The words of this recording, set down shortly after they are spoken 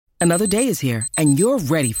Another day is here, and you're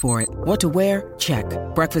ready for it. What to wear? Check.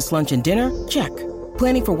 Breakfast, lunch, and dinner? Check.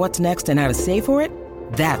 Planning for what's next and how to save for it?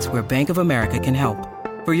 That's where Bank of America can help.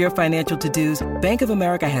 For your financial to-dos, Bank of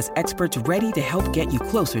America has experts ready to help get you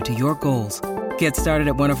closer to your goals. Get started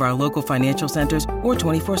at one of our local financial centers or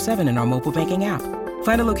 24/7 in our mobile banking app.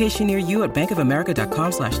 Find a location near you at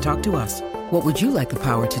bankofamerica.com/talktous. What would you like the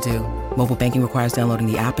power to do? Mobile banking requires downloading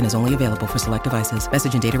the app and is only available for select devices.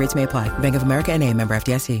 Message and data rates may apply. Bank of America N.A., member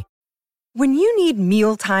FDIC. When you need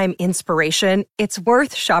mealtime inspiration, it's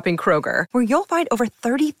worth shopping Kroger, where you'll find over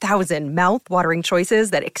 30,000 mouth-watering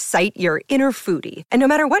choices that excite your inner foodie. And no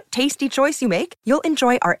matter what tasty choice you make, you'll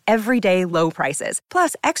enjoy our everyday low prices,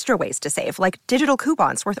 plus extra ways to save, like digital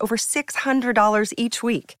coupons worth over $600 each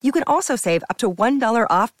week. You can also save up to $1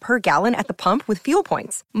 off per gallon at the pump with fuel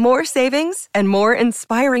points. More savings and more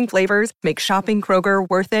inspiring flavors make shopping Kroger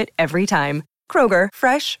worth it every time. Kroger,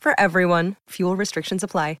 fresh for everyone. Fuel restrictions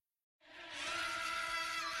apply.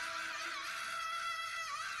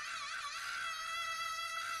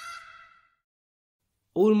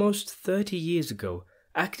 Almost 30 years ago,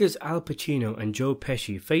 actors Al Pacino and Joe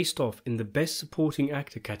Pesci faced off in the Best Supporting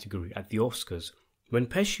Actor category at the Oscars, when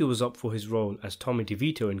Pesci was up for his role as Tommy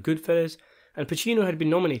DeVito in Goodfellas, and Pacino had been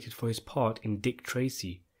nominated for his part in Dick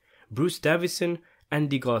Tracy. Bruce Davison,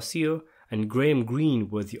 Andy Garcia, and Graham Greene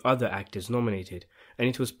were the other actors nominated, and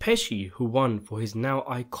it was Pesci who won for his now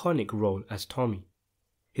iconic role as Tommy.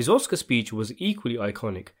 His Oscar speech was equally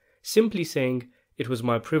iconic, simply saying, "It was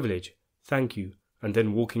my privilege, thank you," and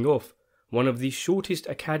then walking off, one of the shortest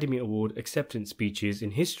Academy Award acceptance speeches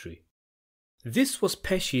in history. This was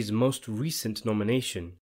Pesci's most recent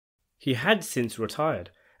nomination. He had since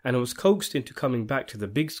retired, and was coaxed into coming back to the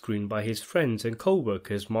big screen by his friends and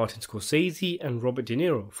co-workers Martin Scorsese and Robert De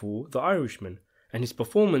Niro for The Irishman, and his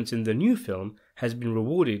performance in the new film has been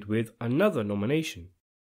rewarded with another nomination.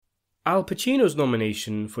 Al Pacino's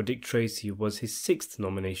nomination for Dick Tracy was his 6th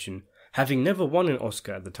nomination, having never won an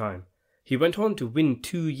Oscar at the time. He went on to win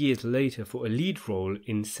 2 years later for a lead role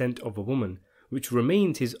in Scent of a Woman, which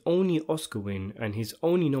remains his only Oscar win and his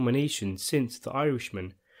only nomination since The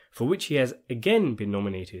Irishman, for which he has again been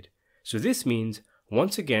nominated. So this means,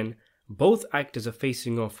 once again, both actors are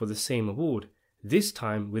facing off for the same award, this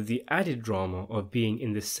time with the added drama of being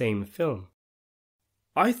in the same film.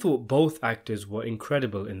 I thought both actors were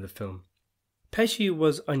incredible in the film. Pesci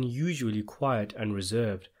was unusually quiet and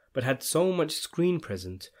reserved, but had so much screen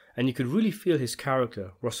presence, and you could really feel his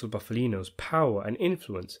character, Russell Bufalino's, power and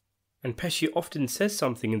influence. And Pesci often says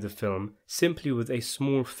something in the film simply with a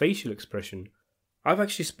small facial expression. I've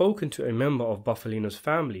actually spoken to a member of Bufalino's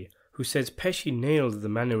family who says Pesci nailed the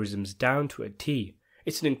mannerisms down to a T.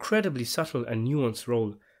 It's an incredibly subtle and nuanced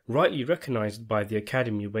role, rightly recognised by the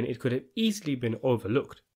Academy when it could have easily been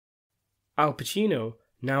overlooked. Al Pacino,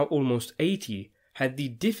 now almost 80, had the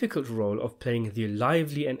difficult role of playing the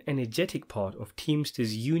lively and energetic part of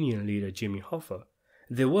Teamsters union leader Jimmy Hoffa.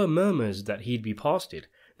 There were murmurs that he'd be past it,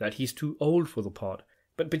 that he's too old for the part,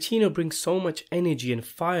 but Pacino brings so much energy and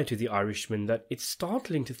fire to The Irishman that it's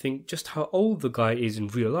startling to think just how old the guy is in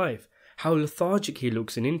real life, how lethargic he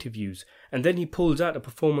looks in interviews, and then he pulls out a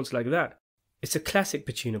performance like that. It's a classic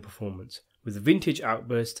Pacino performance, with vintage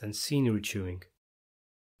outbursts and scenery chewing.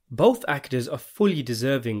 Both actors are fully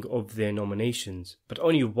deserving of their nominations, but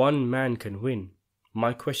only one man can win.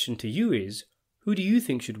 My question to you is, who do you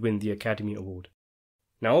think should win the Academy Award?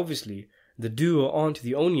 Now obviously, the duo aren't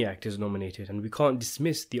the only actors nominated, and we can't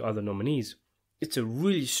dismiss the other nominees. It's a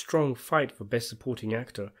really strong fight for Best Supporting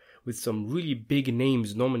Actor, with some really big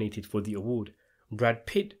names nominated for the award. Brad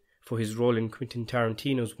Pitt, for his role in Quentin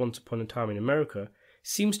Tarantino's Once Upon a Time in America,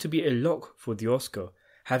 seems to be a lock for the Oscar,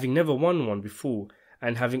 having never won one before,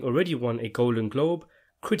 and having already won a Golden Globe,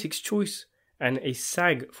 Critics' Choice, and a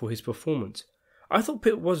SAG for his performance. I thought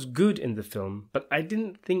Pitt was good in the film, but I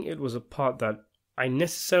didn't think it was a part that I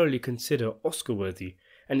necessarily consider Oscar-worthy,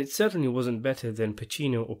 and it certainly wasn't better than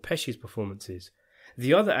Pacino or Pesci's performances.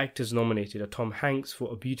 The other actors nominated are Tom Hanks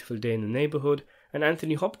for A Beautiful Day in the Neighborhood and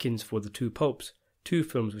Anthony Hopkins for The Two Popes, 2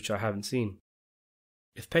 films which I haven't seen.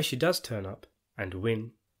 If Pesci does turn up and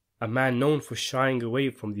win, a man known for shying away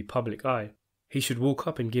from the public eye, he should walk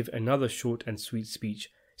up and give another short and sweet speech,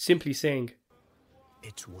 simply saying,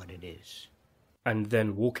 "It's what it is," and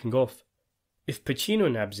then walking off. If Pacino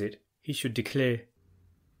nabs it, he should declare,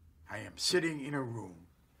 "I am sitting in a room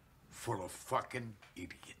full of fucking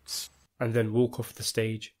idiots," and then walk off the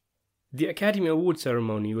stage. The Academy Award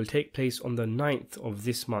ceremony will take place on the 9th of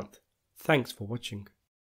this month. Thanks for watching.